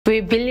We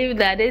believe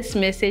that this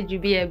message will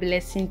be a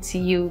blessing to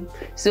you.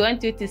 So we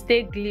want you to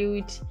stay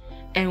glued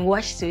and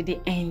watch to the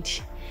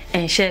end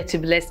and share to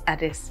bless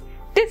others.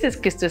 This is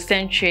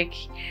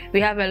Christocentric. We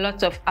have a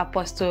lot of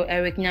Apostle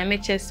Eric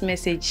Nyamekye's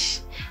message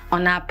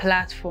on our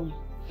platform.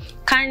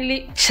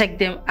 Kindly check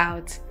them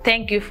out.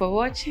 Thank you for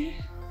watching.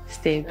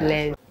 Stay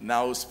blessed.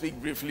 Now we'll speak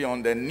briefly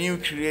on the new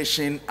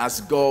creation as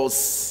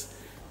God's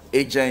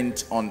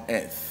agent on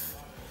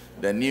earth.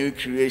 The new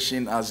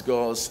creation as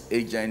God's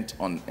agent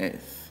on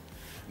earth.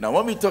 Now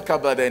when we talk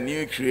about a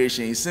new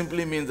creation, it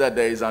simply means that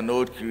there is an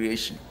old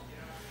creation.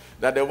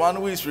 That the one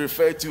who is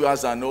referred to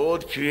as an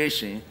old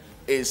creation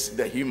is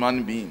the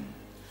human being.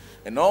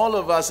 And all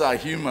of us are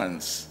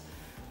humans.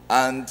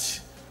 And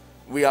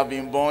we have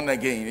been born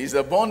again. It's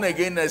a born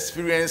again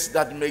experience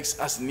that makes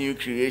us new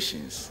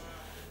creations.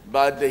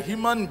 But the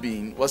human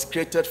being was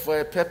created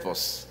for a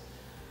purpose.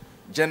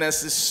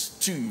 Genesis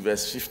 2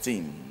 verse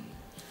 15.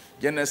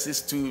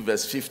 Genesis 2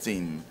 verse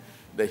 15.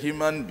 The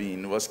human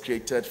being was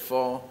created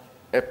for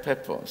a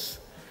purpose.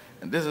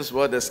 And this is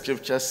what the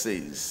scripture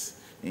says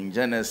in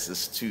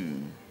Genesis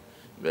 2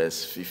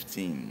 verse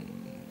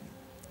 15.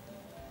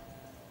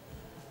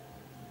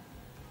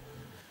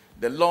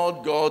 The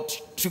Lord God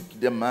took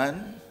the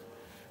man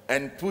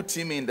and put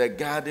him in the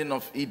Garden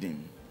of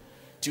Eden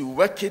to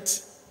work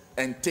it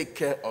and take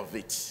care of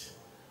it.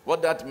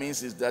 What that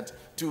means is that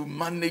to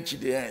manage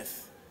the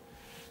earth.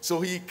 So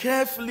he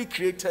carefully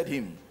created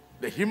him.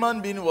 The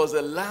human being was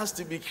the last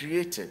to be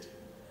created.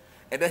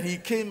 And then he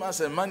came as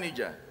a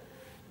manager.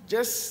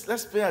 Just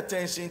let's pay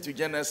attention to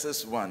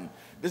Genesis 1.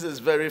 This is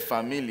very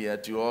familiar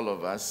to all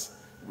of us.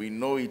 We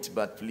know it,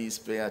 but please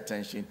pay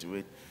attention to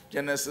it.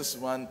 Genesis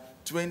 1,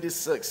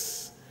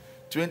 26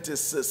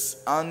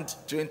 and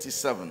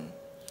 27.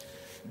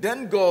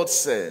 Then God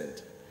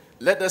said,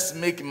 let us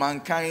make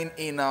mankind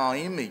in our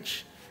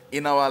image,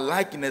 in our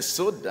likeness,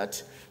 so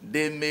that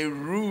they may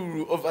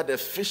rule over the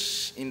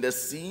fish in the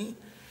sea,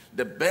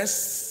 the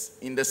birds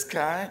in the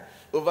sky,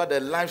 over the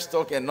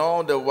livestock and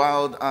all the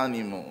wild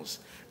animals,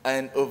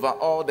 and over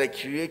all the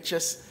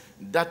creatures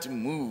that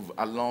move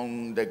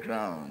along the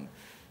ground.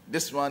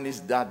 This one is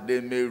that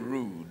they may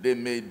rule, they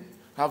may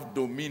have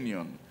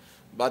dominion.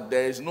 But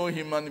there is no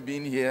human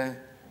being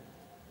here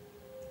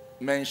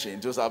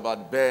mentioned. It was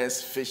about birds,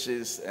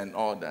 fishes, and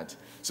all that.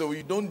 So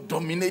we don't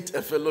dominate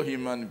a fellow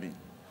human being,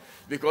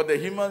 because the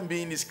human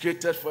being is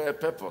created for a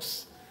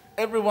purpose.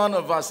 Every one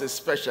of us is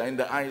special in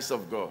the eyes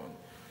of God.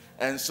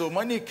 And so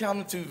when you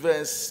come to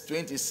verse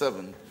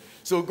 27,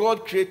 so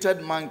God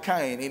created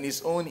mankind in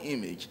his own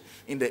image.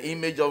 In the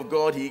image of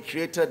God, he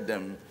created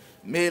them.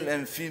 Male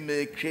and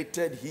female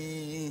created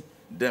he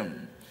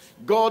them.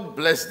 God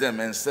blessed them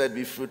and said,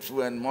 be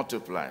fruitful and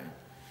multiply.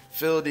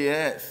 Fill the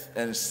earth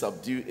and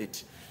subdue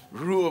it.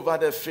 Rule over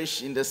the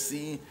fish in the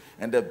sea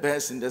and the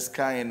birds in the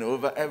sky and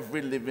over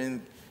every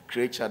living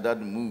creature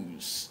that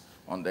moves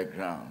on the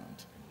ground.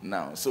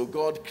 Now, so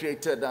God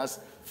created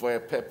us for a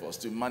purpose,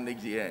 to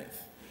manage the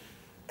earth.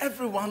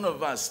 Every one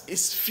of us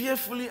is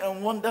fearfully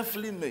and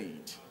wonderfully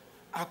made.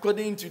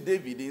 According to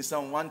David in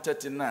Psalm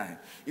 139,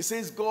 he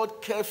says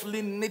God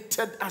carefully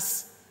knitted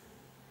us.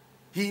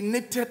 He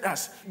knitted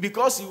us.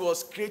 Because he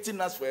was creating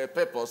us for a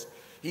purpose,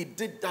 he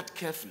did that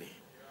carefully.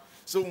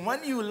 So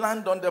when you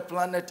land on the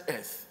planet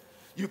Earth,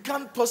 you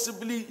can't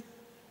possibly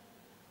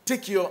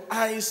take your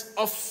eyes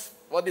off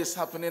what is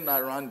happening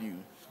around you,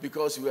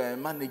 because you are a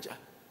manager.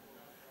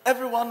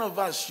 Every one of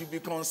us should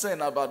be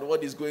concerned about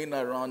what is going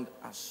around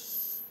us.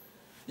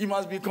 You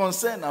must be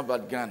concerned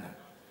about Ghana.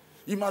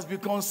 You must be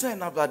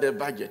concerned about the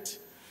budget.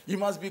 You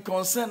must be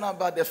concerned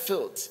about the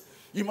filth.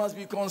 You must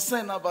be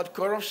concerned about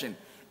corruption.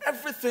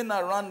 Everything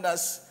around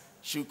us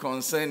should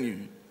concern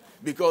you,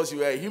 because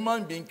you are a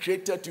human being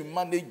created to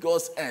manage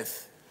God's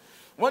earth.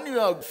 When you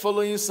are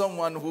following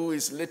someone who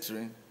is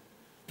littering,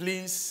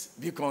 please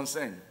be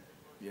concerned.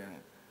 Yeah.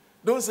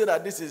 Don't say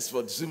that this is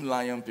for Zoom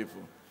Lion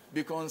people.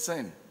 Be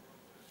concerned.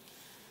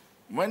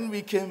 When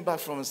we came back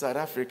from South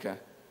Africa,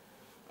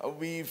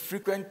 we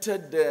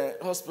frequented the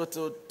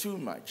hospital too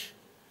much.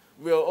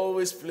 We were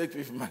always plagued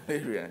with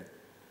malaria.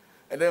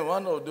 And then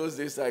one of those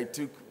days, I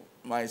took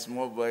my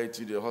small boy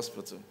to the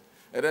hospital.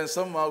 And then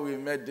somehow we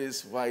met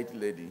this white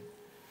lady.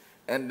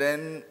 And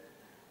then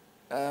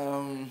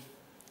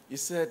he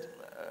said,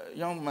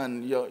 young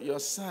man, your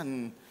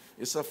son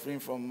is suffering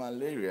from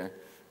malaria.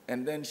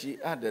 And then she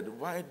added,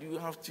 why do you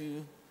have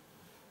to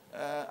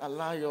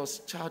allow your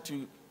child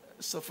to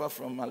suffer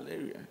from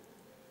malaria?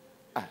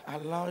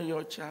 Allow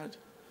your child?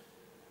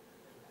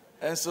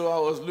 And so I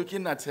was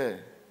looking at her.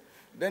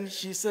 Then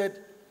she said,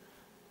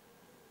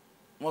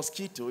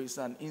 mosquito is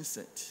an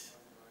insect.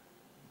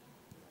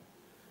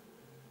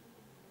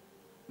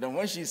 Then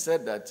when she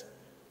said that,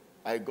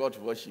 I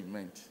got what she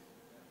meant.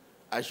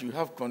 I should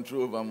have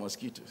control over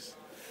mosquitoes.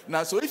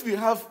 Now, so if you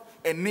have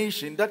a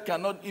nation that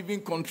cannot even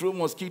control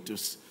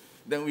mosquitoes,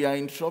 then we are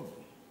in trouble.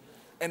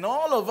 And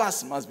all of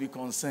us must be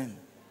concerned.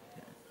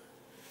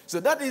 So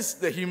that is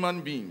the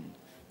human being,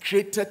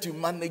 created to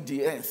manage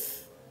the earth.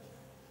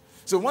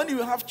 So when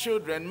you have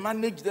children,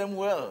 manage them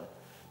well.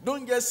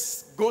 Don't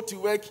just go to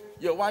work,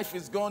 your wife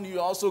is gone, you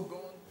are also gone,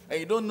 and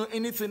you don't know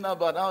anything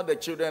about how the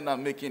children are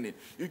making it.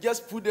 You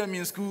just put them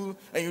in school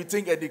and you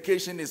think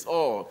education is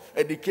all.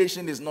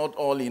 Education is not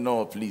all in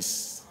all,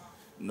 please.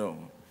 No.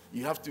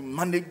 You have to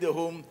manage the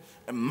home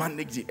and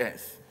manage the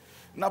earth.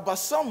 Now, but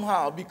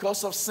somehow,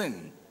 because of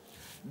sin,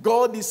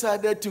 God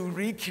decided to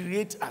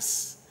recreate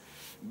us.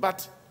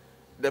 But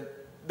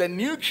the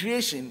new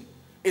creation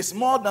is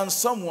more than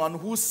someone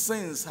whose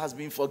sins has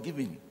been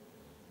forgiven.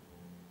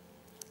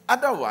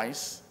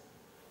 Otherwise,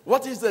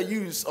 what is the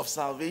use of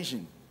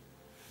salvation?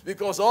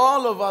 Because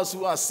all of us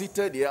who are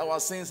seated here, our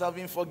sins have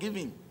been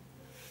forgiven.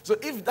 So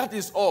if that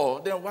is all,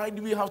 then why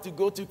do we have to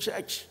go to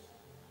church?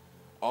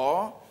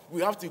 Or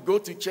we have to go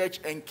to church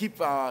and keep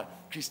our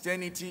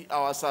Christianity,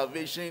 our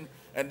salvation,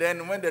 and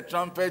then when the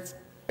trumpet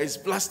is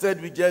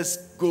blasted, we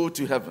just go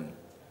to heaven.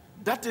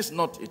 That is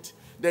not it.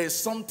 There is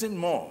something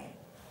more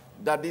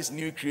that this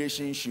new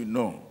creation should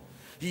know.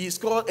 He is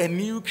called a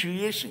new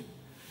creation.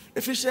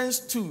 Ephesians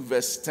 2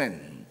 verse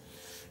 10.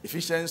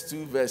 Ephesians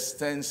 2 verse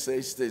 10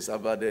 says this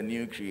about the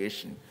new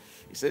creation.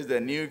 It says the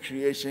new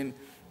creation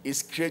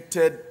is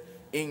created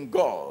in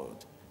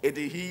God. It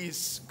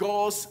is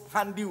God's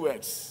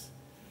handiworks.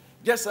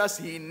 Just as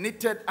he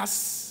knitted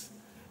us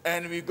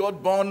and we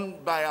got born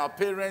by our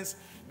parents,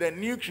 the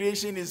new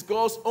creation is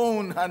God's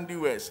own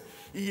handiworks.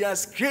 He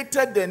has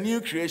created the new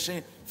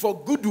creation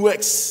for good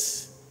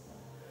works.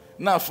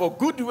 Now, for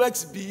good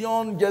works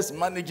beyond just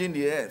managing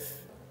the earth.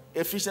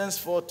 Ephesians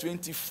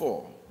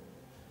 4:24.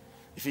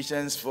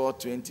 Ephesians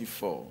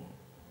 4:24.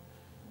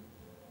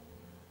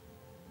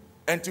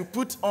 And to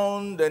put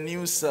on the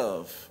new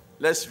self.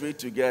 Let's read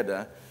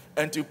together.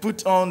 And to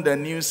put on the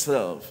new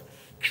self.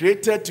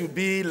 Created to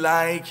be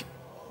like.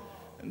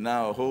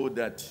 Now, hold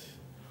that.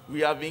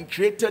 We have been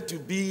created to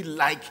be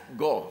like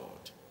God.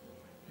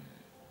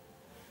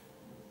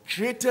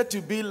 Created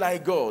to be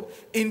like God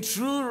in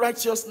true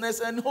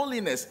righteousness and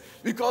holiness,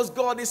 because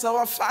God is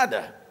our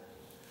Father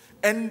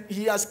and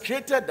he has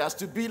created us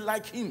to be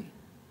like him.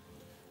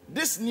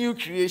 This new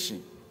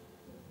creation,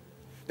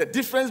 the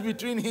difference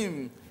between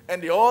him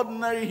and the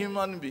ordinary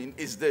human being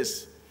is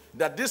this,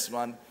 that this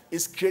one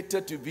is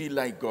created to be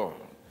like God.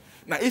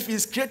 Now, if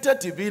he's created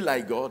to be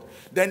like God,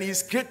 then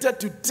he's created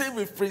to deal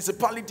with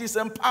principalities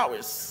and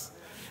powers.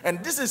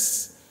 And this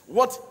is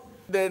what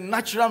the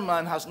natural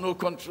man has no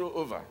control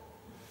over.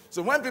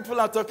 So when people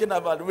are talking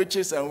about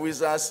witches and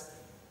wizards,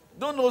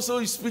 don't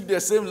also speak the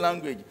same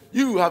language.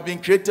 You have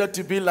been created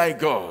to be like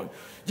God.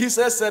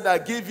 Jesus said, I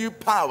give you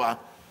power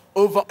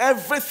over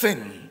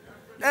everything.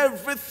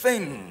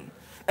 Everything.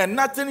 And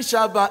nothing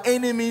shall by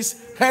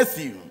enemies hurt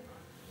you.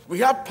 We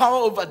have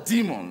power over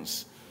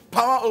demons.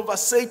 Power over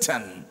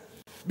Satan.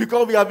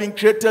 Because we have been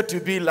created to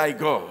be like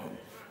God.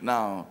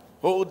 Now,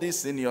 hold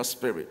this in your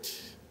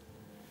spirit.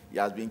 He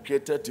has been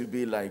created to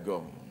be like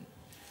God.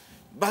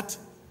 But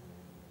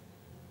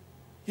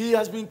he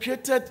has been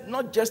created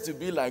not just to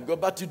be like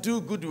God, but to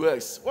do good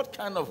works. What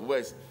kind of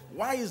works?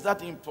 Why is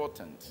that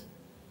important?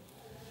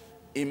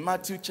 In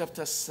Matthew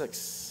chapter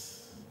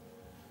 6,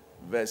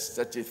 verse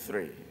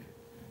 33.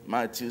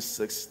 Matthew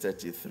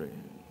 6:33.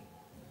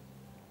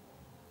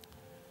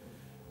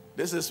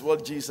 This is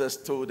what Jesus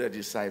told the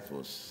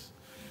disciples.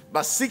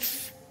 But seek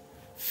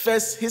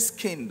first his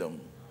kingdom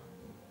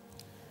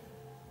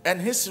and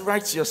his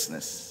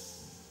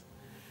righteousness,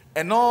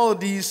 and all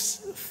these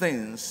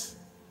things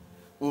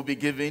will be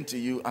given to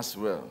you as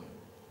well.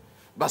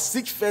 But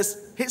seek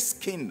first his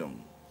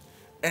kingdom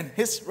and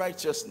his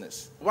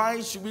righteousness.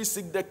 Why should we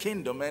seek the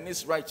kingdom and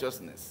his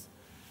righteousness?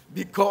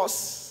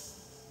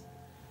 Because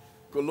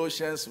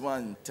Colossians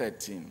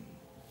 1:13.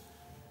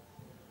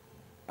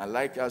 I'd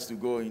like us to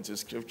go into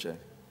scripture.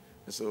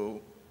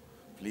 So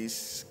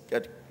please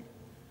get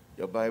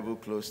your Bible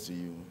close to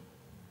you.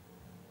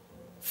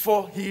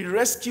 For he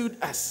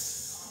rescued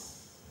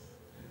us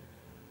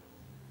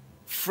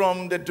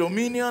from the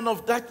dominion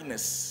of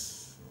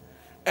darkness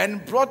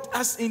and brought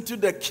us into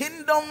the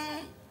kingdom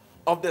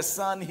of the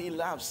Son he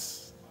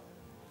loves.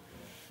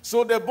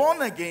 So the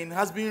born again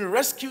has been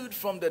rescued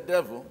from the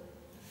devil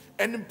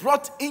and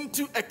brought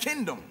into a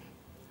kingdom.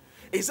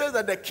 It says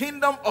that the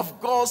kingdom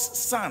of God's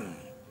Son.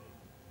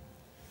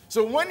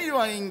 So when you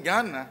are in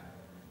Ghana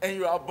and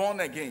you are born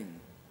again,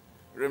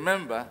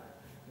 remember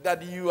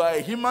that you are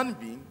a human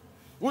being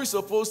who is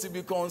supposed to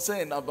be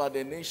concerned about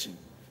the nation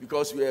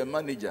because you are a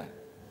manager.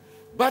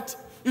 But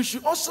you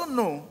should also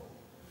know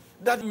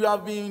that you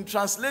have been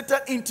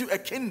translated into a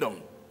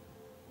kingdom.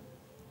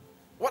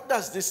 What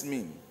does this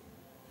mean?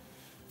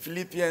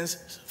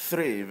 Philippians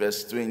 3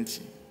 verse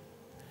 20.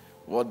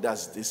 What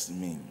does this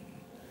mean?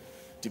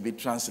 To be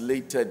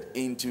translated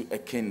into a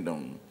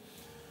kingdom.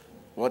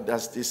 What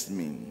does this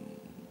mean?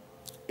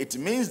 It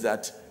means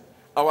that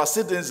our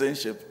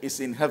citizenship is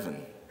in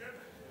heaven.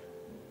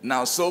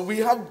 Now, so we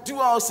have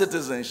dual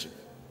citizenship.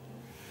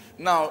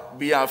 Now,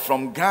 we are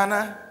from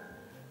Ghana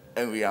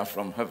and we are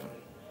from heaven.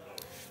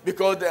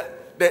 Because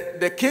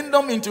the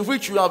kingdom into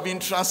which we have been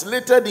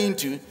translated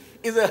into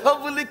is a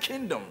heavenly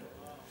kingdom.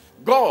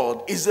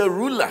 God is a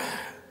ruler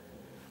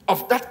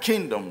of that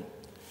kingdom.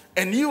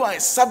 And you are a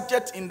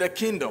subject in the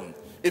kingdom,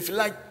 if you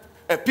like,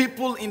 a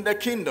people in the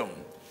kingdom.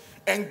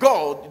 And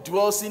God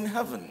dwells in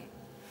heaven.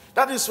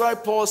 That is why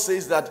Paul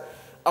says that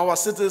our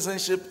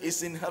citizenship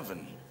is in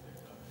heaven.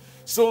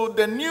 So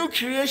the new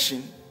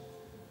creation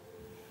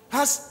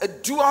has a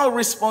dual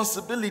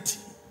responsibility.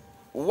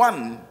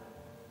 One,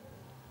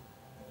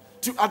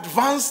 to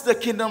advance the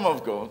kingdom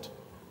of God,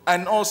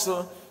 and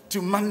also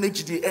to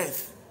manage the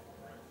earth.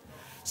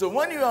 So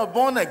when you are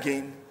born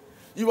again,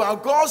 you are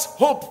God's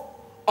hope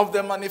of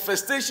the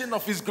manifestation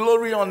of his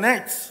glory on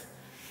earth.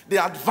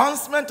 The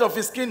advancement of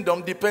his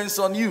kingdom depends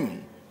on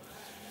you,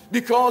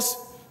 because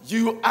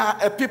you are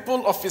a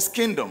people of his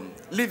kingdom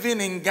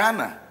living in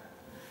Ghana.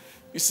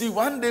 You see,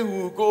 one day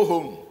we will go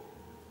home.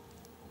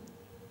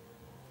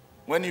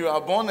 When you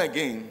are born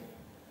again,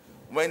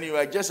 when you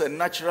are just a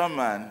natural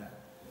man,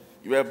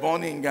 you were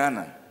born in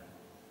Ghana.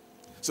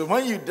 So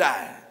when you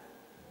die,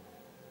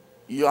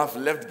 you have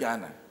left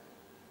Ghana.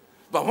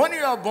 But when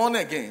you are born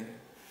again,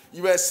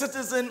 you are a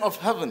citizen of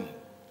heaven.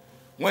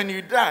 When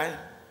you die,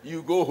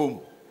 you go home.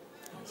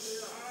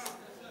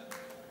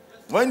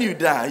 When you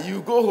die,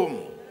 you go home.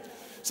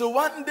 So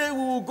one day we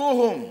will go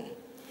home.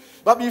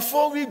 But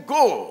before we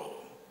go,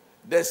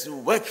 there's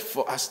work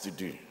for us to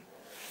do,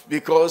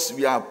 because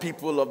we are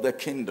people of the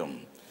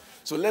kingdom.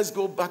 So let's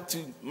go back to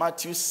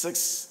Matthew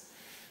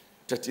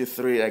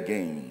 6:33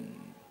 again.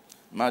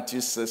 Matthew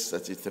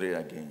 6:33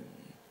 again.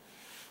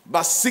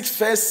 But seek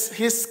first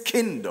his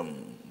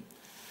kingdom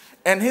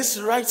and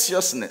his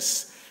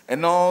righteousness,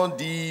 and all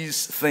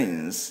these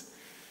things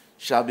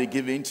shall be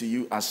given to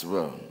you as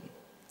well.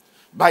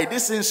 By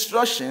this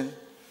instruction,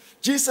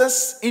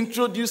 Jesus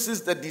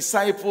introduces the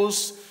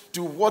disciples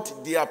to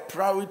what their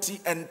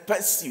priority and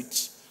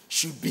pursuit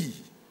should be.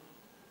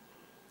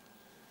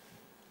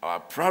 Our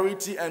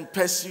priority and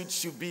pursuit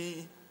should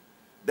be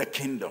the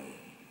kingdom.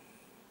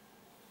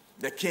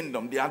 The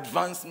kingdom, the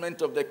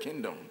advancement of the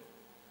kingdom.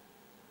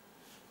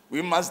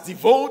 We must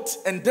devote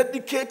and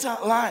dedicate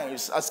our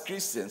lives as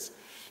Christians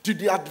to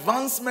the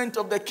advancement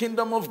of the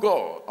kingdom of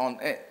God on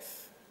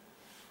earth.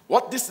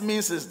 What this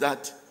means is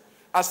that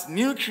as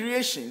new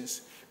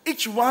creations,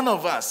 each one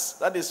of us,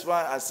 that is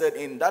why I said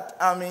in that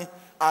army,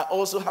 I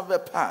also have a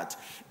part.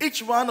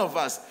 Each one of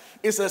us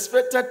is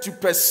expected to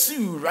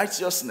pursue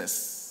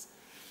righteousness.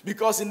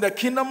 Because in the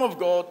kingdom of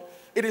God,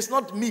 it is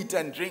not meat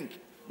and drink,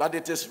 but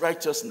it is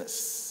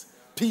righteousness,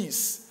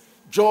 peace,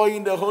 joy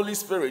in the Holy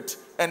Spirit,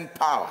 and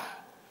power.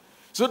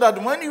 So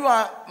that when you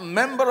are a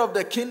member of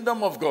the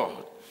kingdom of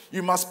God,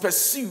 you must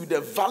pursue the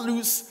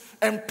values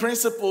and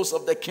principles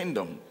of the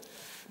kingdom.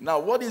 Now,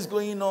 what is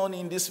going on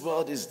in this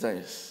world is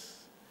this.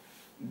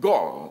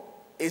 God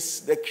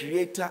is the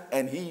creator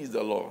and he is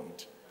the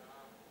Lord.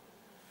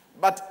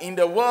 But in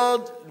the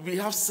world, we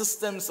have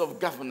systems of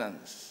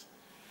governance.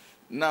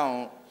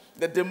 Now,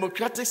 the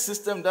democratic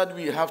system that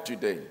we have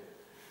today,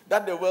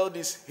 that the world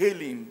is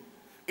hailing,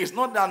 is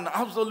not an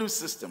absolute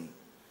system.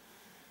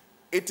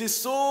 It is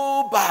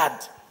so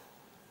bad.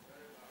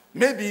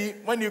 Maybe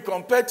when you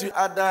compare to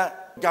other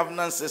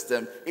governance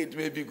systems, it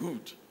may be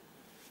good.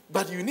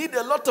 But you need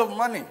a lot of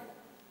money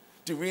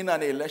to win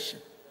an election.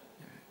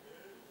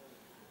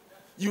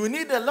 You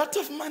need a lot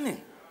of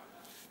money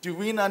to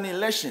win an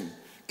election.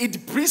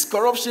 It breeds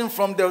corruption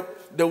from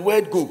the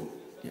word go.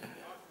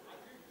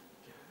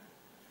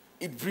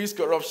 It breeds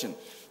corruption.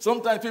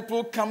 Sometimes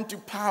people come to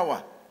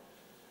power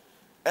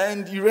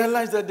and you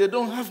realize that they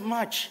don't have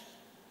much.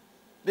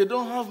 They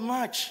don't have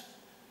much.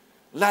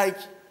 Like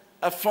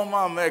a former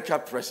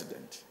American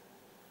president,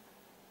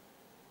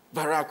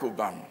 Barack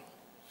Obama.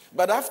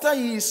 But after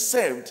he is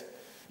saved,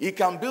 he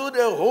can build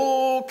a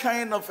whole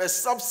kind of a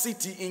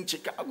sub-city in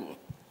Chicago.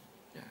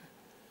 Yeah.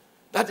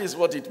 That is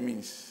what it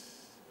means.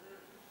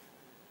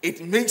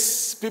 It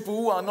makes people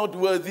who are not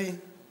worthy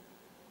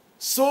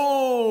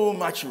so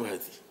much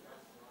worthy.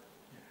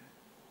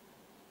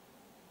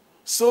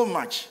 So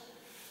much.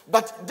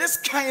 But this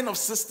kind of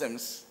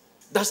systems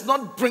does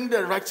not bring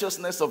the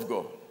righteousness of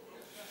God.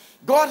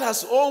 God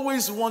has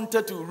always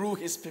wanted to rule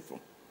his people.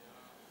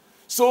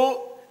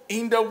 So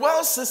in the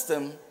world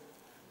system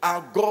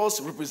are God's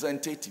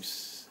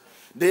representatives.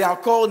 They are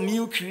called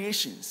new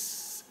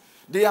creations.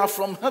 They are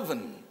from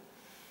heaven.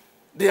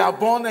 They are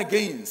born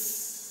again.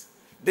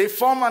 They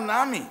form an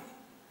army.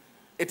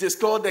 It is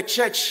called the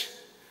church.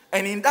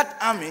 And in that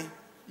army,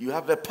 you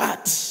have a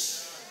part.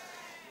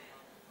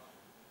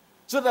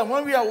 So that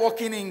when we are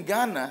walking in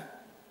Ghana,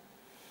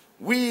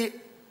 we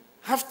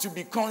have to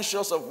be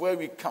conscious of where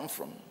we come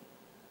from.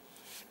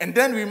 And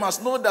then we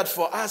must know that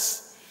for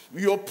us,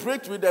 we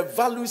operate with the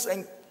values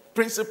and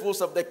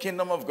principles of the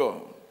kingdom of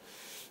God.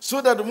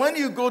 So that when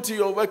you go to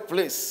your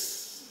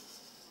workplace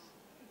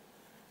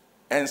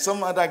and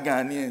some other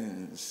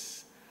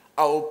Ghanaians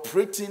are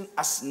operating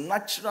as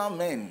natural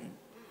men,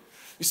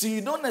 you see,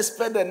 you don't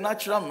expect a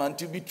natural man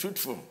to be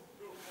truthful.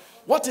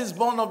 What is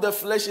born of the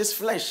flesh is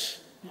flesh.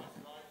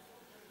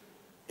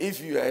 If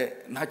you are a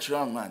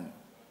natural man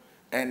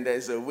and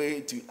there's a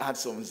way to add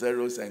some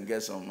zeros and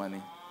get some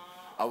money,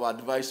 I would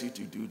advise you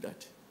to do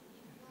that.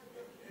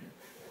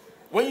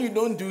 When you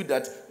don't do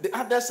that, the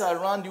others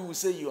around you will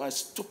say you are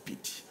stupid,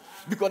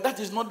 because that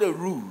is not the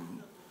rule.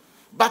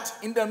 But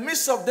in the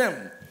midst of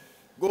them,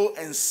 go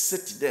and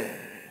sit there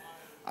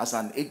as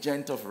an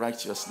agent of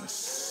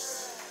righteousness.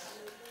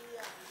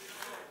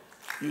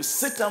 You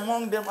sit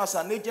among them as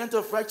an agent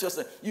of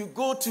righteousness. You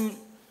go to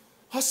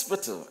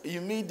hospital,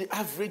 you meet the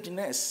average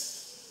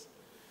nurse.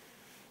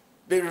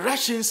 They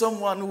rush in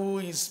someone who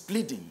is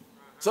bleeding,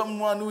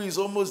 someone who is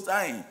almost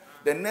dying.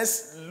 The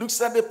nurse looks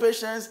at the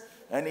patient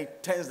and he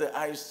turns the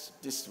eyes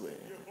this way.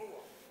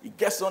 He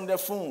gets on the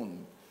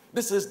phone.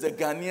 This is the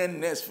Ghanaian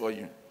nurse for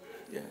you.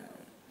 Yeah.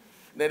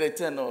 Then they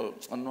tell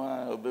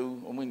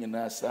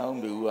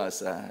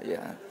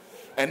yeah.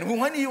 And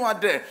when you are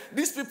there,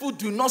 these people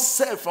do not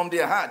serve from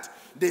their heart.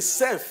 They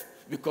serve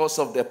because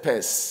of their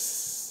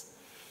purse.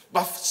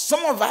 But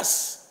some of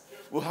us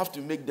will have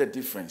to make the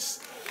difference.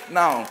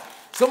 Now,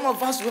 some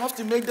of us will have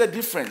to make the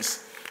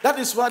difference. That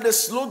is why the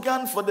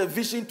slogan for the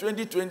Vision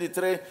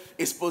 2023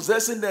 is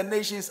possessing the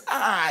nations.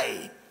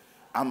 I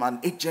am an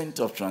agent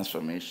of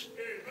transformation.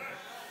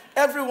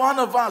 Every one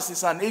of us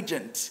is an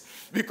agent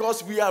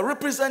because we are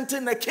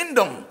representing a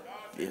kingdom.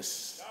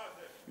 Yes.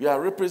 We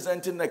are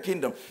representing a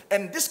kingdom.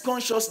 And this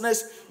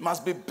consciousness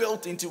must be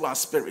built into our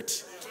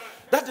spirit.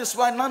 That is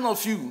why none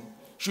of you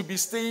should be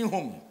staying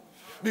home,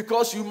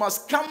 because you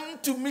must come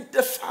to meet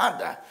the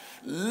Father,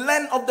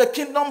 learn of the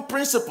kingdom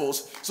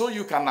principles so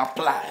you can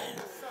apply.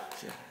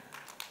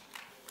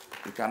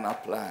 You can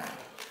apply.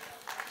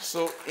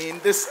 So in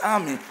this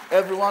army,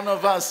 every one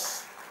of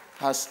us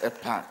has a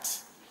part.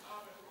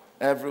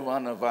 Every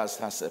one of us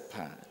has a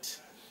part.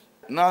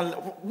 Now,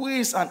 who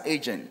is an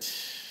agent?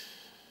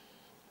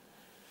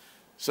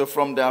 So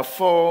from the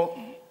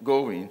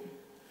foregoing,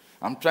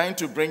 I'm trying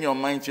to bring your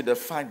mind to the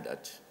fact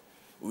that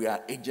we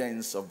are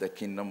agents of the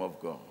kingdom of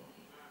God.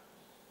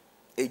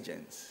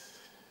 Agents.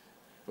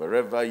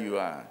 Wherever you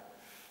are,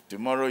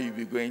 tomorrow you'll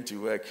be going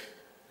to work.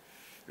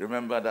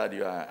 Remember that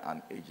you are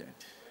an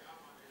agent.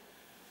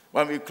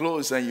 When we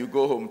close and you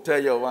go home,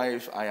 tell your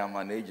wife, I am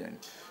an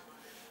agent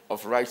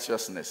of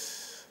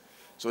righteousness.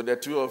 So the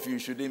two of you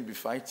shouldn't be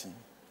fighting,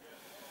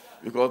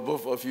 because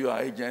both of you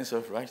are agents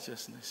of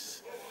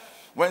righteousness.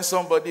 When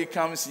somebody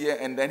comes here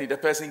and then the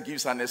person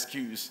gives an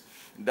excuse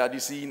that, you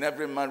see, in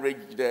every marriage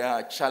there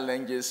are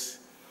challenges,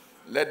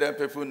 let the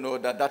people know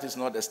that that is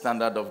not the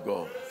standard of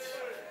God.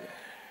 Yeah.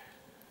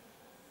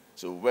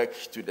 So work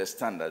to the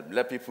standard.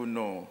 Let people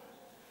know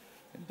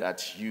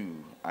that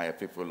you are a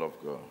people of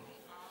God.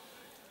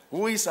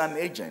 Who is an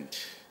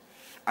agent?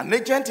 An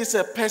agent is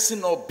a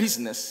person or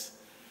business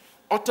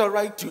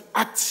authorized to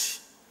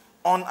act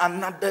on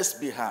another's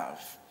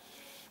behalf.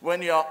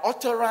 When you are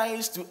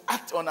authorized to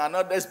act on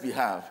another's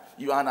behalf,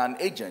 you are an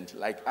agent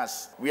like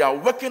us. We are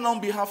working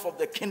on behalf of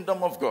the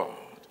kingdom of God.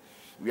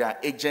 We are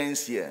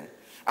agents here.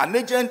 An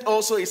agent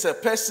also is a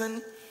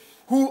person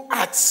who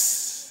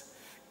acts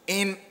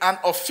in an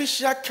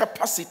official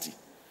capacity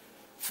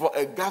for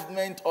a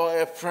government or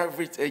a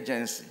private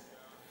agency.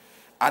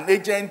 An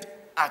agent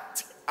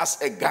acts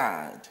as a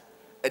guard,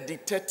 a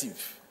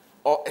detective,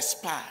 or a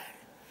spy.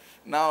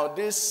 Now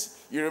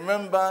this, you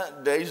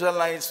remember the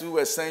Israelites who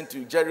were sent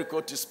to Jericho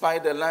to spy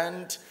the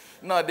land?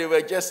 No, they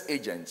were just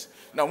agents.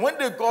 Now when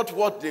they got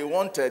what they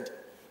wanted,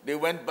 they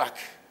went back.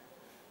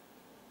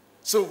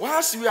 So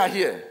whilst we are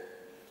here,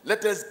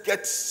 let us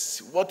get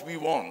what we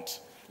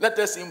want. Let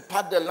us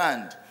impart the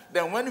land.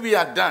 Then when we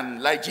are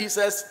done, like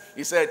Jesus,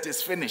 he said, it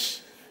is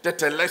finished.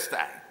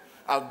 Tetelestai.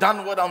 I've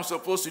done what I'm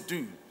supposed to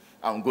do.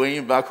 I'm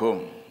going back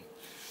home.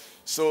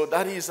 So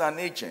that is an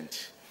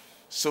agent.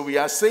 So we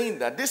are saying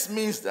that this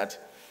means that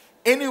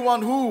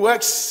anyone who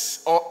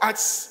works or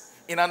acts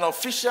in an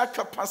official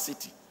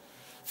capacity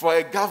for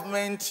a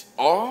government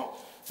or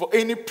for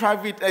any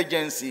private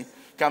agency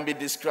can be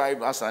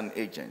described as an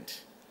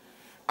agent.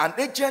 An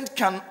agent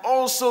can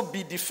also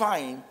be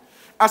defined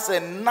as a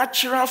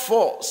natural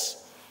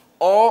force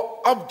or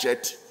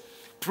object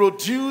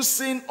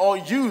producing or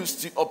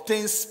used to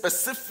obtain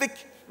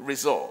specific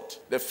result.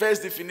 The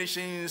first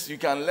definitions, you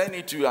can learn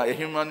it to a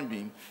human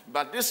being.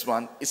 But this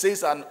one, it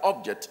says an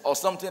object or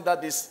something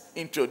that is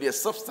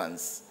introduced,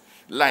 substance.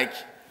 Like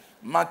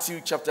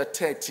Matthew chapter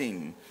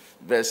 13,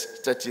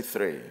 verse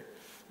 33.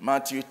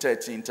 Matthew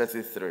 13,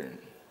 33.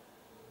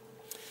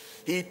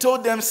 He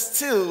told them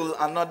still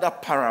another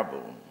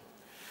parable.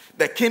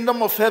 The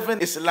kingdom of heaven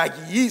is like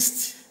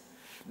yeast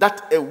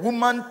that a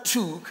woman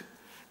took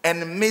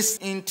and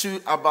mixed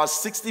into about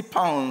 60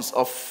 pounds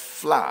of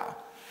flour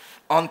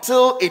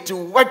until it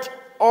wet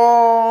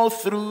all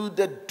through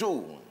the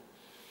dough.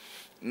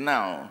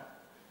 Now,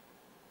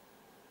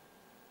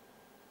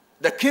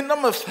 the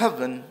kingdom of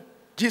heaven,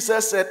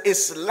 Jesus said,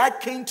 is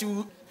likened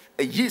to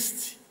a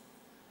yeast.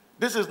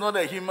 This is not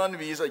a human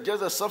being, it's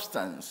just a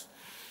substance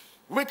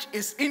which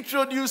is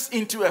introduced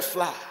into a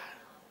flour.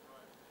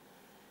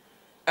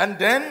 And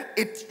then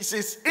it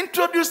is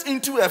introduced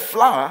into a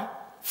flour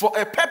for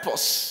a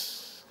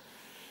purpose.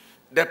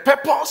 The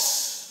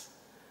purpose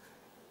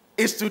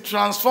is to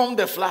transform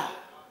the flour,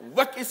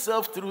 work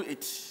itself through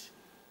it.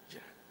 Yeah.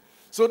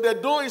 So the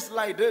dough is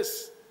like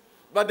this.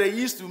 But the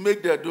yeast to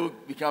make the dough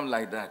become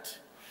like that.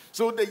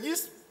 So the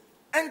yeast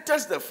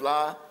enters the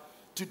flour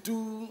to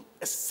do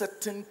a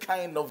certain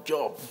kind of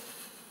job.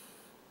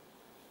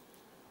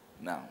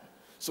 Now,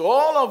 so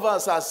all of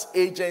us as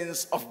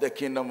agents of the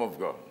kingdom of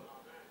God,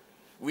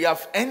 we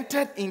have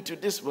entered into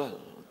this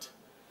world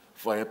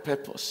for a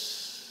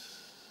purpose.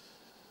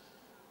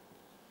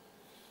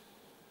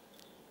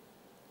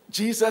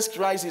 Jesus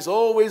Christ is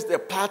always the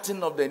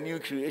pattern of the new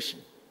creation.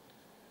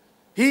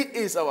 He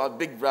is our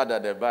big brother,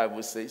 the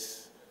Bible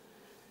says.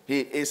 He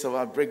is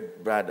our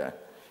big brother.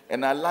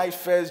 And I like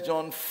 1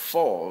 John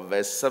 4,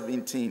 verse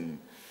 17.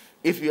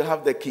 If you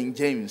have the King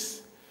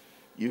James,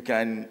 you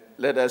can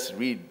let us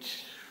read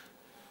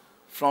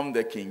from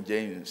the King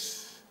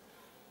James.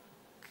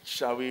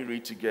 Shall we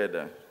read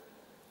together?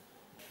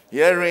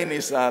 Herein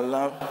is our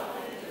love,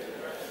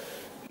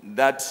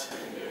 that...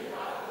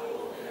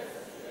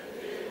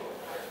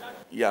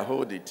 Yeah,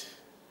 hold it.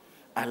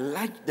 I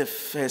like the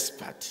first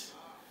part.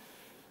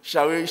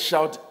 Shall we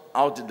shout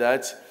out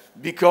that?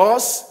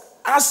 Because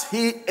as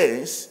he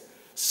is,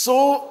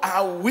 so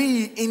are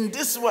we in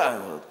this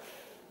world.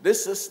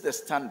 This is the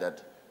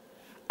standard.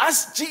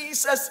 As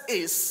Jesus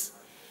is,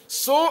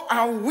 so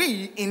are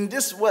we in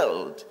this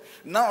world.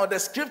 Now, the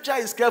scripture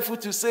is careful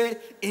to say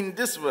in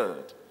this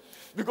world.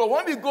 Because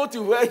when we go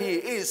to where he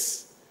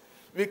is,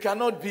 we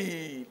cannot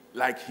be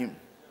like him.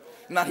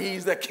 Now, he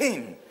is the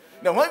king.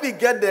 Now, when we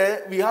get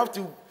there, we have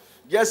to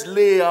just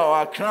lay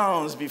our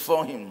crowns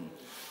before him.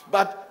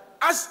 But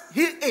as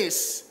he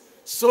is,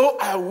 so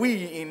are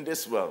we in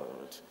this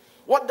world.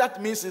 What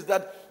that means is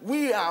that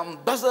we are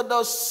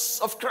ambassadors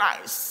of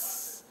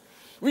Christ.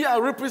 We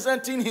are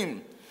representing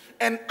him.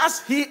 And as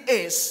he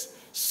is,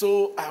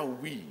 so are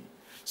we.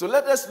 So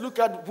let us look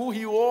at who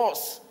he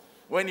was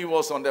when he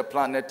was on the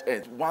planet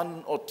Earth.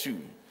 1 or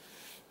 2.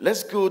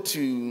 Let's go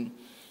to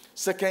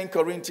 2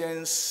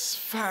 Corinthians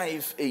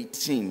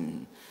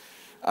 5:18.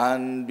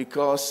 And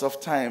because of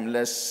time,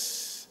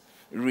 let's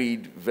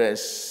read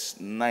verse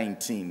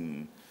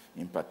 19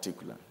 in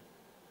particular.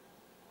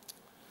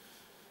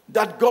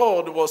 That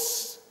God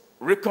was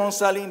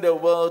reconciling the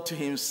world to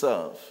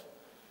himself,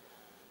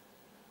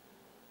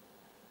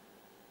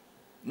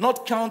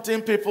 not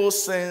counting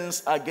people's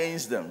sins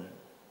against them.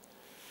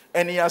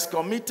 And he has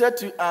committed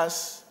to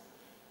us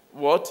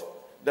what?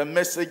 The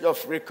message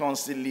of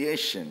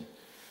reconciliation.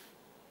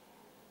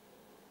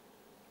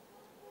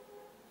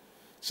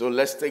 So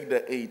let's take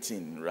the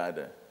 18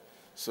 rather.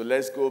 So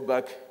let's go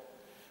back.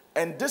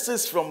 And this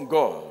is from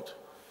God,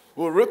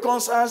 who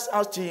reconciles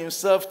us to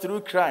himself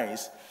through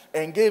Christ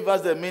and gave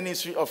us the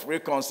ministry of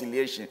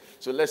reconciliation.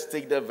 So let's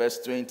take the verse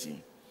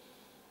 20.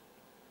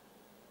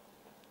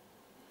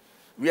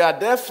 We are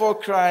therefore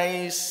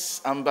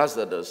Christ's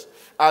ambassadors.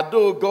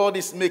 Although God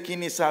is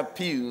making his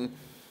appeal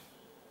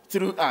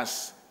through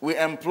us, we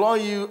implore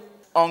you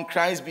on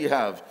Christ's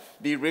behalf,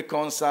 be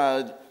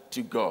reconciled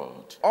to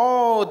God.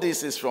 All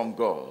this is from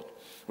God,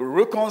 who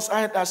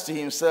reconciled us to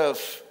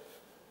himself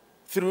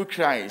through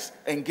Christ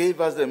and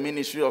gave us the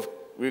ministry of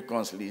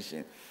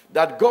reconciliation.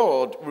 That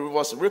God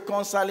was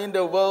reconciling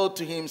the world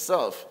to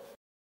himself.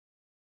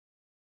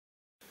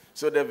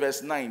 So the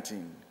verse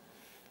 19.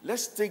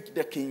 Let's take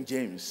the King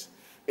James.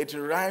 It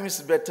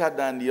rhymes better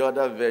than the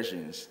other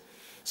versions.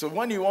 So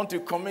when you want to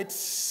commit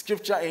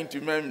scripture into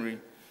memory,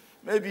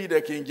 maybe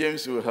the King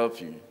James will help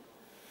you.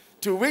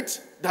 To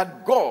wit,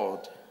 that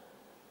God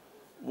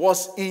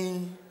was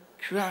in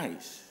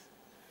Christ,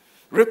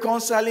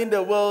 reconciling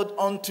the world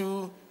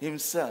unto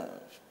himself.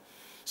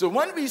 So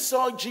when we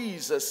saw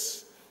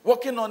Jesus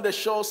walking on the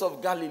shores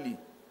of Galilee,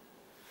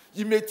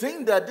 you may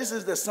think that this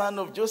is the son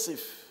of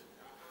Joseph,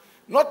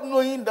 not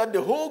knowing that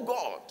the whole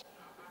God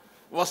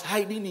was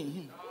hiding in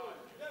him,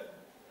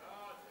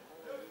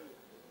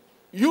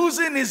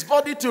 using his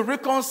body to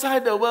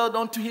reconcile the world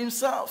unto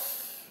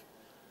himself.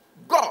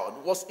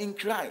 God was in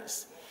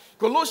Christ.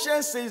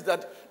 Colossians says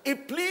that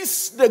it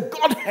pleased the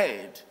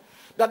Godhead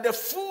that the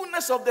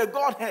fullness of the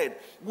Godhead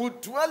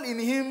would dwell in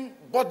him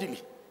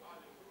bodily.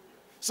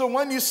 So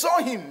when you saw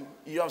him,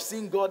 you have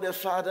seen God the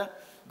Father,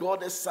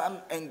 God the Son,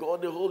 and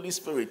God the Holy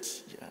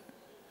Spirit. Yeah.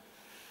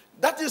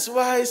 That is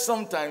why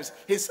sometimes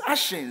his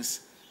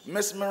actions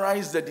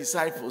mesmerize the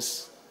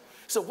disciples.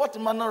 So what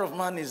manner of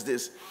man is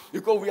this?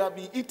 Because we have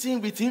been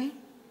eating with him,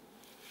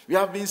 we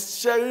have been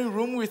sharing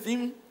room with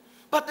him,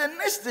 but the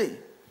next day,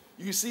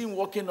 you see him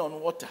walking on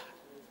water.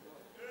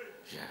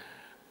 Yeah.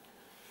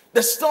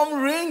 The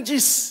storm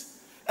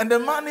ranges, and the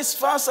man is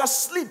fast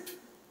asleep.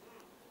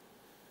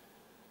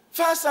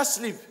 Fast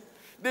asleep.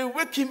 They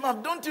wake him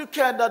up. Don't you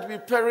care that we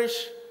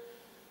perish?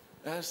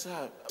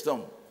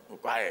 Storm,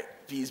 quiet,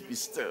 peace, be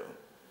still.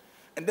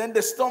 And then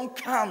the storm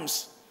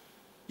comes.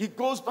 He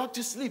goes back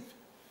to sleep.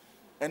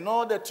 And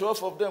all the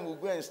 12 of them will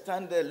go and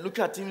stand there, look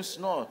at him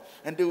snore,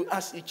 and they will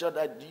ask each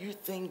other, do you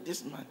think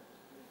this man?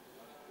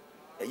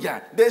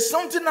 Yeah, there's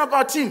something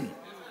about him.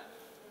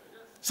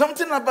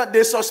 Something about,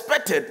 they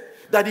suspected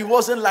that he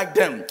wasn't like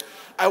them.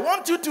 I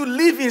want you to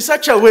live in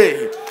such a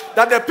way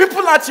that the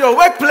people at your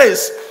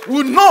workplace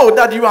will know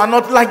that you are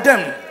not like them.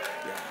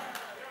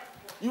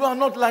 Yeah. You are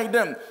not like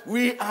them.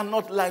 We are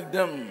not like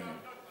them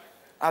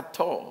at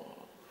all.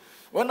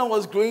 When I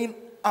was growing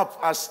up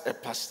as a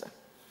pastor,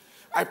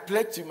 I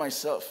pledged to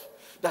myself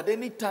that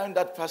any time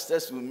that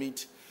pastors will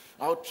meet,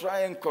 I'll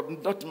try and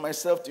conduct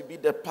myself to be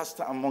the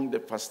pastor among the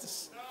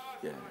pastors.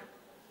 Yeah.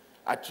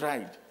 I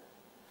tried.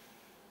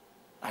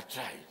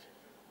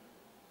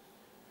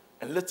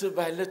 And little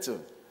by little,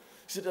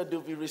 so that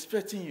they'll be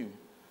respecting you.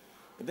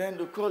 And then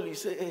they'll call you,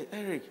 say,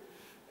 hey,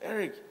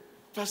 Eric,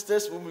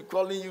 pastors will be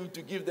calling you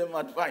to give them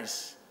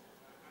advice.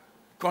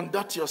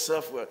 Conduct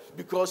yourself well,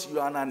 because you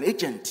are an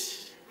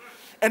agent.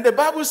 And the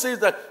Bible says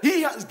that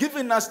he has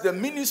given us the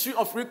ministry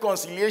of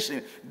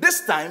reconciliation.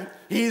 This time,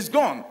 he is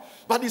gone.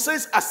 But he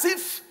says, as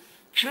if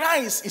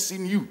Christ is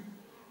in you.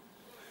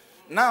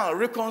 Now,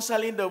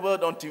 reconciling the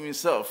world unto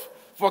himself.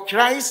 For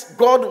Christ,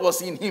 God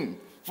was in him.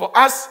 For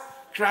us,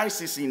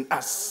 Christ is in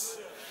us.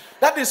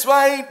 That is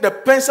why the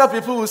Pensa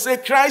people will say,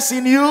 Christ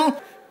in you.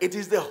 It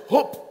is the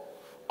hope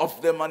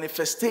of the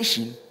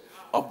manifestation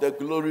of the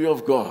glory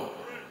of God.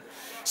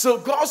 So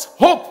God's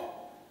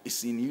hope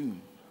is in you.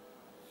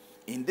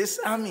 In this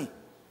army,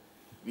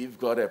 we've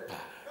got a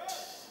part.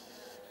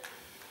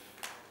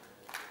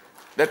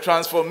 The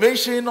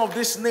transformation of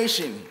this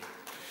nation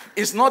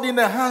is not in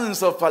the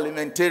hands of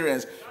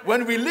parliamentarians.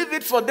 When we leave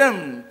it for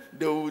them,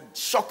 they will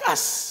shock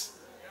us.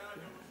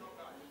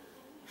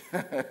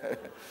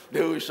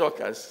 They will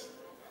shock us.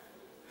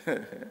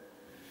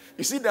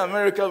 You see the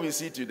America we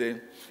see today,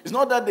 it's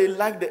not that they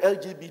like the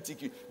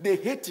LGBTQ. They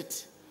hate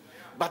it.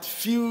 But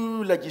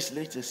few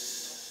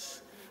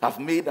legislators have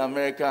made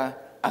America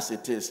as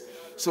it is.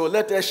 So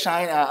let us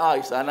shine our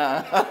eyes.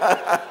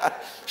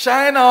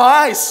 Shine our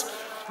eyes.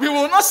 We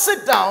will not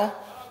sit down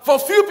for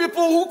few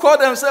people who call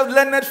themselves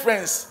learned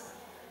friends.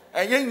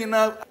 And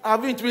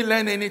haven't we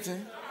learned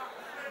anything?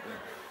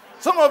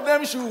 Some of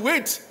them should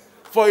wait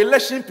for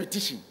election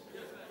petition.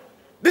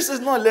 This is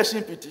not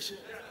election petition.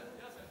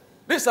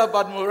 This is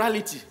about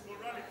morality.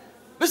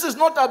 This is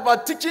not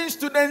about teaching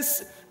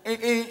students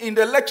in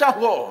the lecture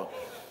hall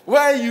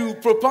where you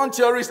propound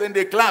theories and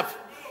they clap.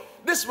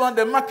 This one,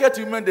 the market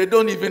women, they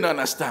don't even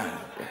understand.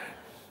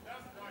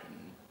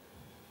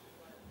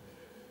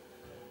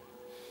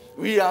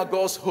 We are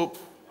God's hope,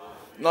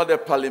 not the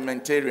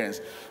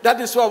parliamentarians. That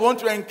is why I want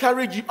to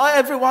encourage you,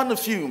 every one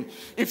of you.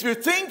 If you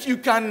think you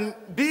can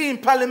be in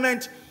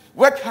parliament,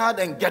 work hard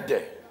and get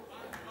there.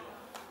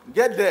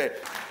 Get there.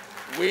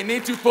 We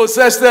need to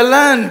possess the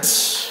land.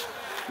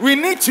 We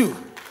need to.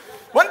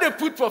 When they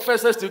put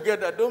professors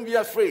together, don't be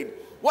afraid.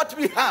 What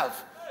we have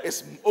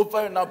is over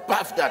and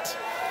above that.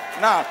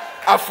 Now,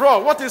 after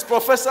all, what is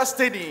Professor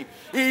studying?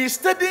 He is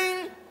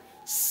studying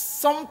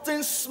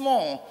something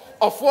small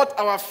of what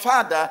our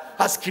Father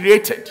has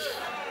created.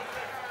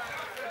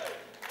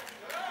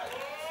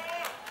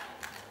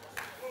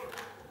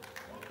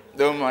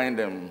 Don't mind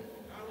them.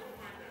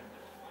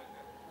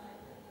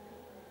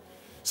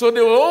 So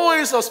they were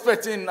always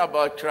suspecting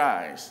about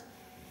Christ.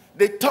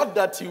 They thought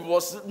that he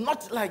was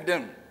not like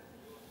them.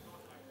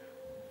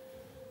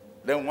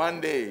 Then one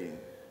day,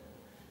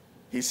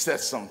 he said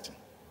something.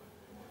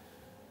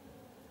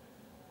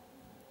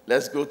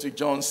 Let's go to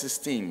John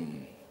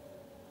 16,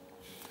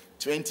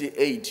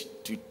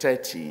 28 to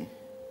 30.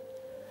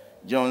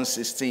 John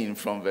 16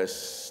 from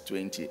verse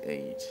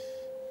 28.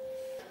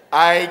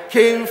 I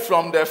came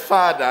from the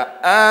Father,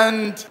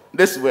 and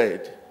this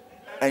word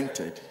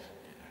entered.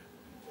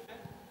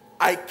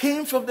 I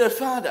came from the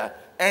Father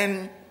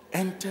and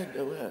entered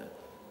the world.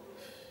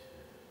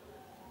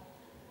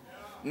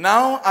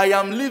 Now I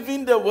am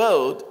leaving the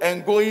world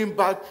and going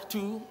back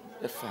to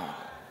the Father.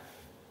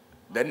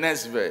 The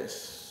next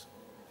verse.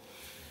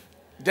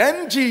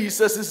 Then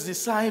Jesus'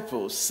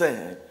 disciples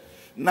said,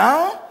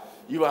 now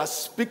you are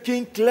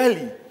speaking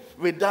clearly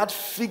without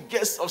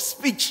figures of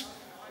speech.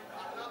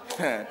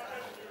 Then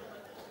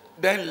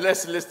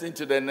let's listen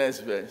to the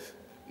next verse.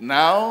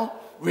 Now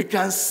we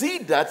can see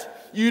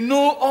that you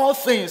know all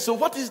things. So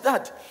what is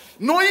that?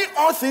 Knowing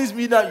all things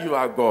means that you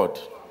are God.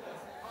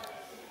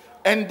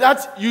 And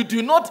that you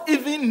do not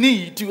even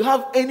need to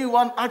have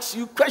anyone ask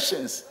you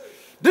questions.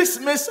 This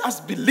makes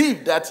us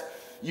believe that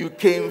you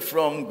came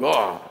from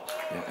God.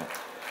 Yeah.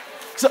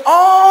 So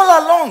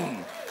all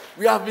along,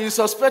 we have been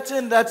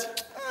suspecting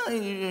that,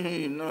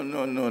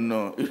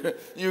 no.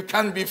 You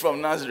can't be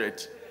from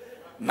Nazareth.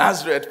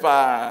 Nazareth,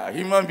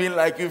 human being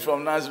like you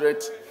from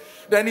Nazareth.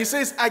 Then he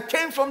says, I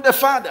came from the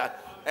Father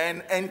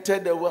and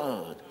entered the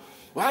world.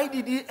 Why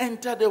did he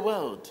enter the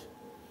world?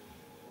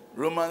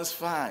 Romans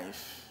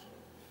 5,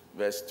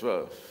 verse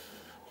 12.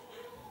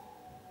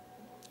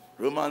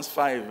 Romans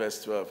 5,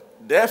 verse 12.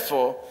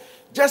 Therefore,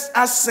 just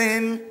as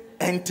sin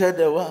entered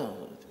the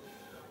world,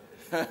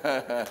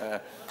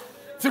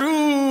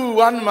 through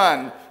one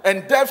man,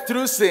 and death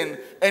through sin,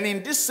 and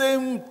in this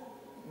same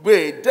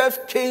way,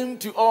 death came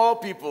to all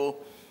people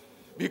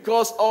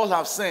because all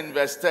have sinned,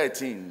 verse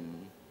 13.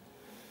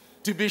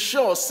 To be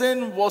sure,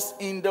 sin was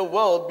in the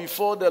world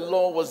before the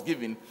law was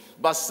given,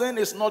 but sin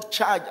is not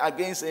charged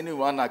against any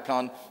one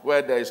account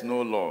where there is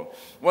no law.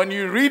 When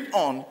you read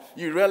on,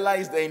 you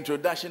realize the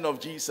introduction of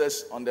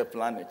Jesus on the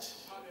planet.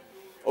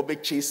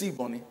 Obe chasing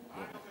Bonnie.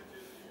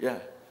 Yeah.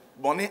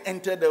 Bonnie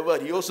entered the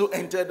world. He also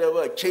entered the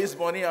world, chased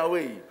Bonnie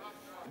away,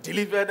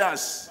 delivered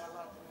us,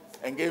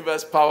 and gave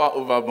us power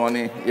over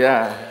Bonnie.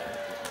 Yeah.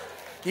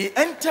 He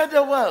entered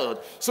the world.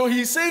 So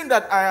he's saying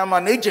that I am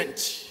an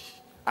agent.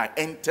 I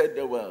entered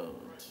the world.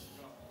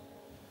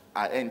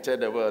 I entered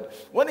the world.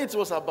 When it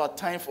was about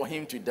time for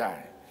him to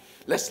die,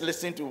 let's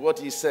listen to what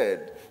he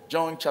said.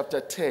 John chapter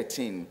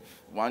 13,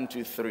 1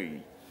 to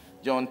 3.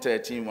 John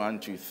 13, 1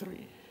 to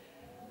 3.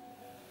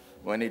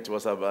 When it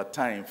was about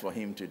time for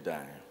him to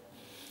die.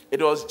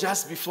 It was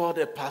just before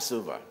the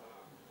Passover.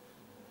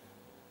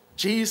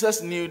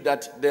 Jesus knew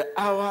that the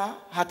hour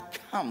had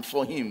come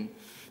for him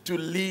to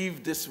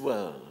leave this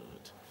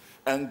world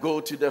and go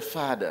to the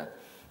Father.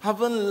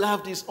 Having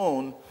loved his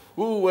own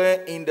who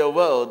were in the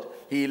world,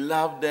 he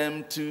loved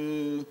them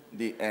to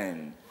the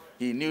end.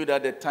 He knew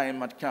that the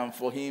time had come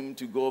for him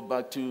to go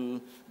back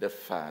to the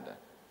Father.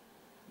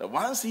 That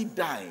once he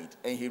died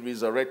and he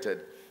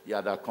resurrected, he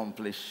had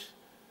accomplished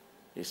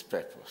his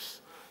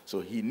purpose. So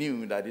he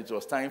knew that it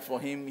was time for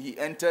him. He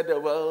entered the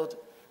world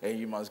and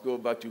he must go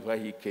back to where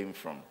he came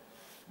from.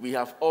 We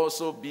have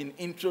also been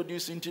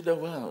introduced into the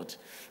world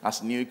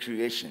as new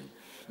creation.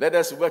 Let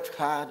us work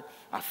hard,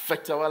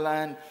 affect our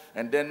land,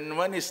 and then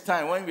when it's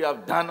time, when we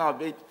have done our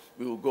bit,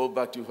 we will go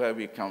back to where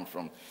we come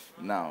from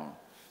now.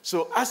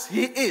 So as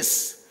he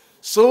is,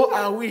 so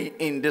are we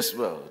in this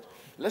world.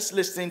 Let's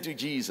listen to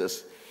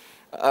Jesus.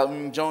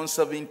 John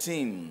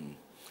 17,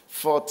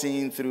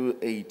 14 through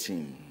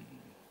 18.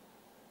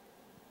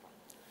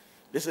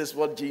 This is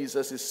what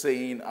Jesus is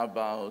saying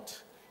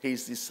about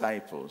his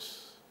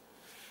disciples.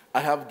 I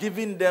have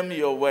given them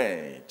your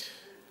word,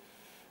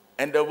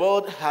 and the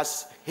world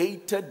has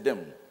hated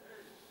them.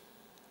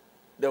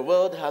 The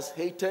world has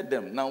hated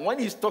them. Now, when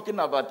he's talking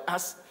about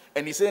us,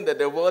 and he's saying that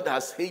the world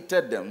has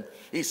hated them,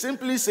 he's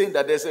simply saying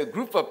that there's a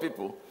group of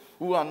people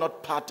who are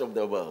not part of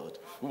the world,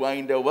 who are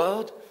in the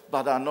world,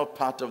 but are not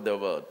part of the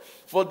world.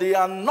 For they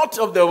are not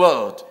of the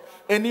world,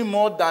 any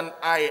more than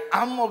I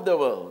am of the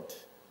world.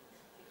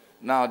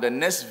 Now, the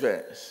next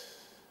verse.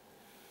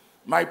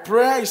 My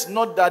prayer is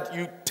not that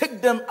you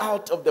take them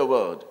out of the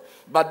world,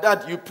 but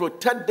that you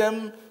protect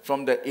them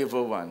from the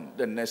evil one.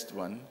 The next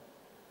one.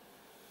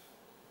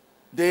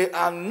 They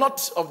are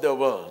not of the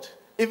world,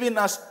 even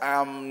as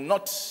I am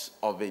not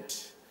of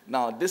it.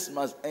 Now, this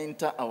must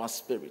enter our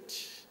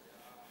spirit.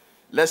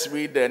 Let's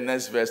read the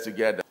next verse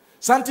together.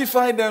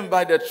 Sanctify them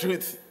by the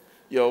truth.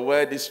 Your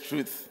word is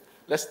truth.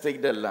 Let's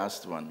take the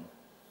last one.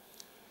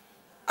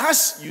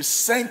 As you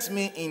sent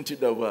me into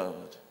the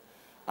world,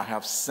 I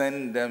have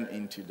sent them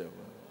into the world.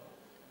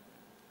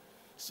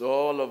 So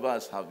all of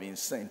us have been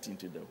sent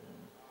into the world.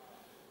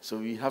 So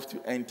we have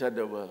to enter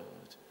the world.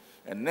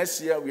 And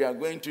next year we are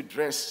going to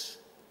dress,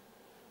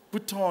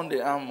 put on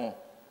the armor,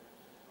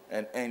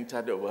 and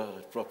enter the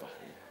world properly.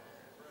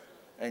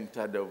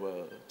 Enter the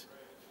world.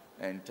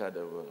 Enter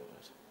the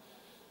world.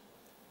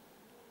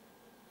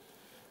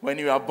 When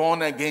you are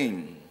born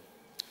again,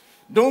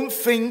 don't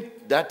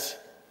think that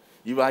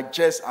you are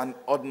just an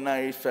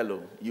ordinary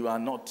fellow. You are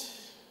not.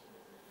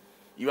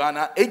 You are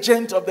an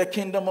agent of the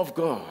kingdom of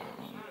God.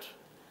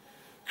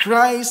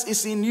 Christ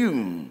is in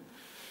you,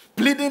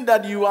 pleading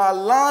that you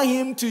allow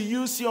him to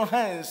use your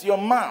hands, your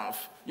mouth,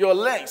 your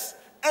legs,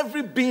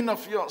 every being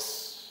of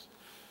yours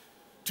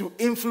to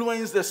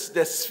influence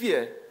the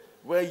sphere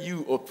where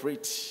you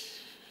operate.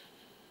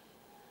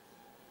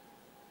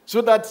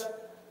 So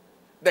that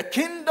the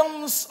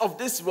kingdoms of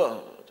this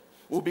world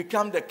will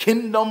become the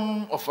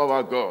kingdom of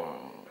our God.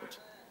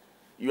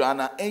 You are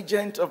an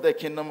agent of the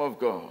kingdom of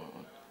God.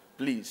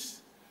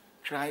 Please,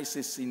 Christ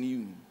is in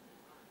you,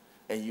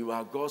 and you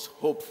are God's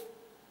hope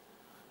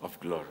of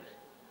glory.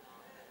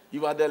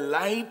 You are the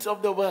light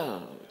of the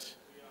world.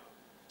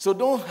 So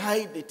don't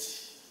hide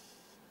it.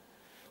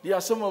 There are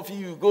some of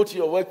you who go to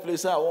your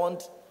workplace, I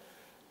want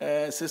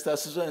Sister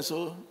so and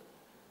so.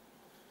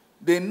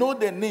 They know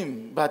the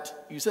name,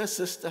 but you say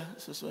sister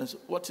so and so.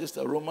 What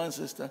sister? Roman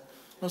sister?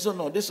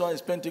 No, this one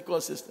is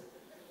Pentecost sister.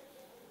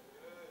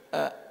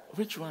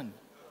 Which one?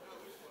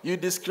 You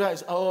describe,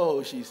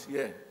 oh, she's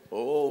here.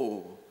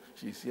 Oh,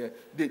 she's here.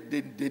 They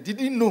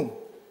didn't know.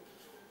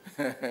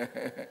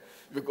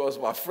 Because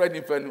we're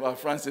friendly, we're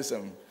Francis.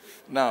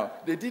 Now,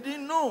 they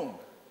didn't know.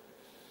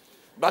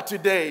 But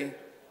today,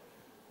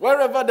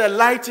 wherever the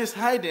light is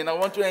hiding, I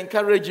want to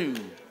encourage you.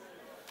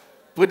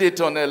 Put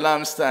it on a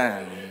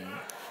lampstand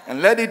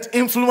and let it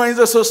influence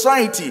the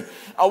society.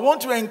 I want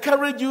to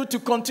encourage you to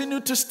continue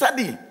to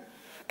study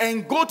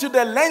and go to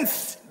the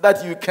length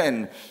that you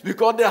can.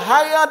 Because the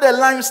higher the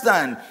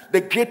lampstand,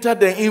 the greater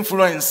the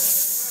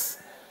influence.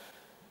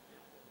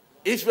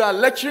 If you are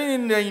lecturing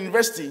in the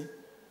university,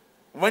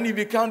 when you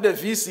become the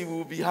VC, we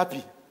will be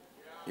happy.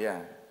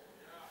 Yeah.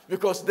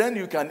 Because then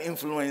you can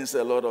influence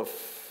a lot of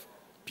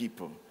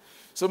people.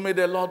 So may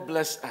the Lord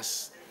bless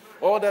us.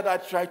 All that I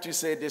tried to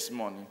say this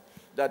morning,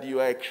 that you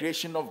are a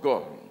creation of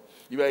God.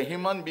 You are a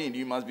human being.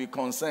 You must be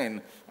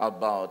concerned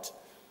about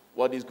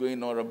what is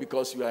going on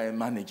because you are a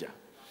manager.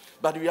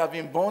 But we have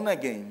been born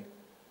again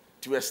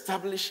to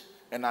establish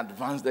and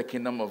advance the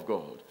kingdom of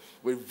God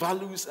with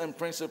values and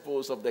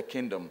principles of the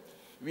kingdom.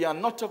 We are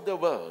not of the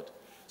world,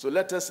 so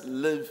let us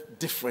live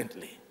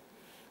differently.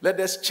 Let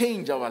us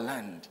change our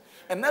land.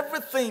 And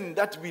everything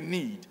that we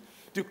need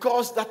to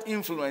cause that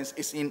influence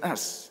is in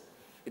us.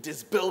 It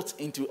is built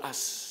into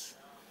us.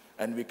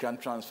 And we can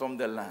transform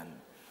the land.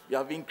 We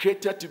have been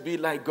created to be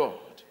like God.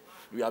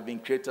 We have been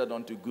created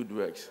unto good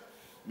works.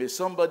 May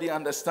somebody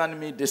understand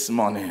me this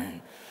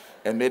morning.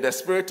 And may the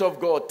Spirit of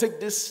God take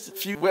these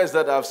few words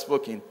that I've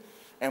spoken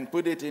and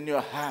put it in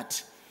your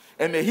heart.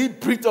 And may He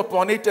breathe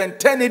upon it and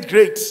turn it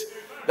great.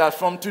 That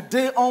from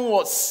today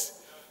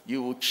onwards,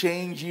 you will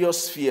change your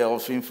sphere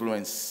of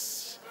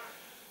influence.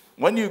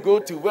 When you go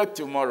to work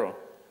tomorrow,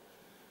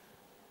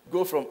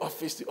 go from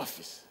office to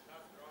office.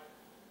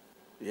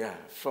 Yeah,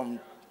 from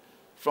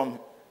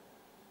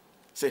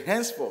say,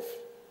 henceforth,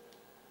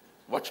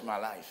 watch my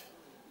life.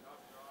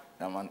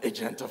 I'm an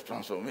agent of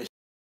transformation.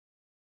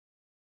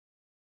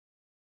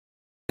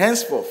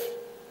 Henceforth,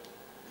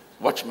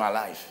 watch my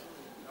life.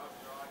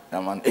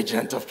 I'm an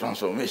agent of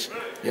transformation.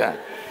 Yeah.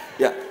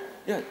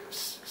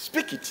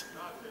 Speak it.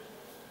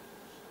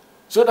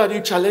 So that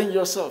you challenge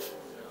yourself.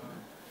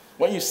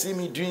 When you see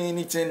me doing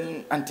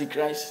anything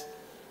antichrist,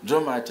 draw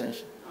my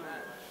attention.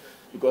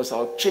 Because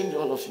I'll change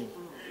all of you.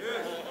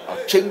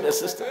 I'll change the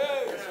system.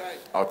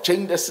 I'll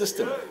change the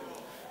system.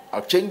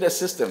 I'll change the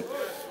system.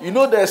 You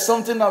know, there's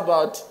something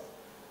about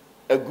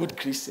a good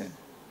Christian.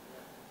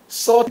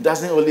 Salt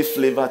doesn't only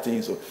flavor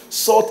things.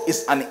 Salt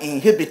is an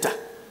inhibitor.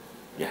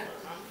 Yeah.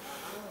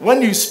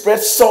 When you spread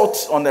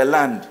salt on the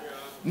land,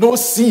 no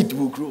seed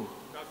will grow.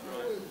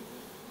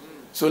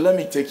 So let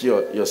me take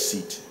your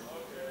seat.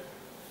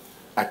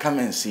 I come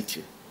and sit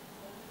here.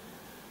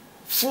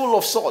 Full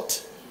of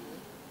salt.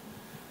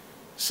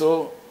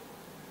 So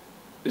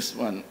this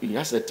one, he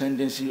has a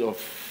tendency of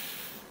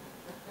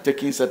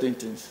taking certain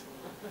things.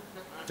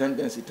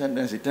 Tendency.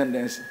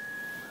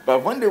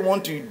 But when they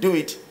want to do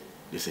it,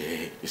 they say,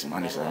 hey, this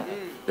man is around.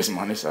 This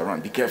man is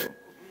around. Be careful.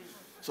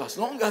 So as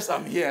long as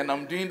I'm here and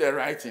I'm doing the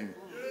right thing,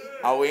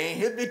 I will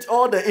inhibit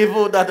all the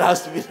evil that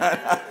has to be done.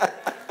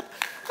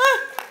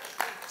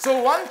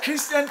 So one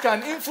Christian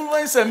can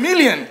influence 1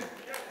 million.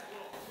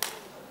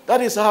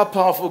 That is how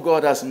powerful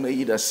God has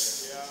made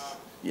us.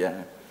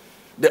 Yeah.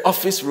 The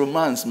office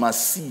romance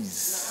must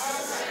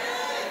cease.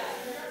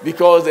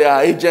 Because there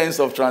are agents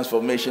of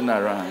transformation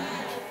around.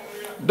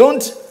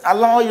 Don't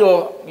allow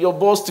your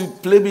boss to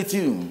play with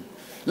you.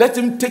 Let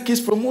him take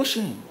his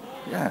promotion.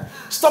 Yeah.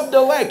 Stop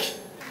the work.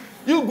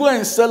 You go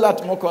and sell at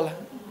Mokola.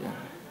 Yeah.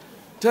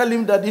 Tell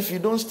him that if you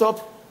don't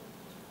stop,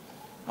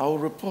 I will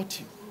report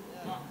you.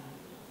 Yeah.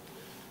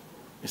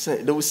 He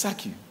said they will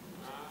sack you.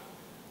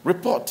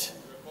 Report.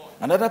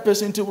 Another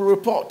person too will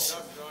report.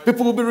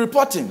 People will be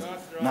reporting.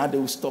 Now they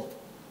will stop.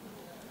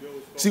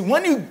 See,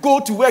 when you go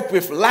to work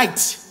with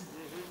light,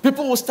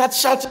 people will start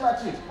shouting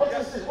at you. What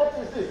is this? What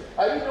is this?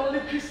 Are you the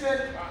only Christian?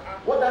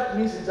 What that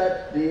means is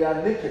that they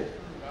are naked.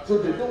 So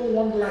they don't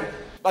want light.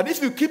 But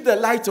if you keep the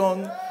light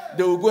on,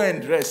 they will go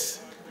and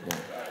dress.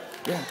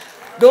 Yeah.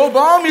 They will by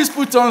all means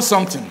put on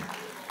something.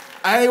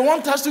 I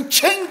want us to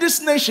change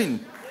this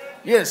nation.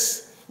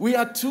 Yes, we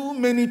are too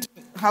many to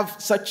have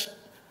such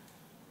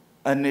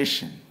a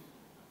nation.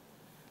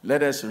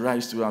 Let us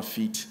rise to our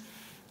feet.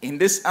 In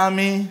this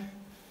army,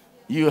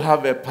 you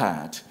have a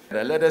part.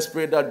 Let us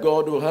pray that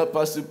God will help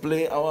us to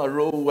play our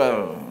role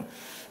well.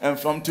 And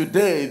from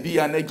today, be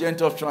an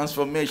agent of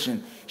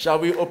transformation. Shall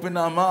we open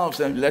our mouths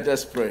and let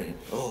us pray?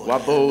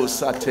 Wabo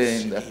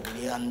Satin.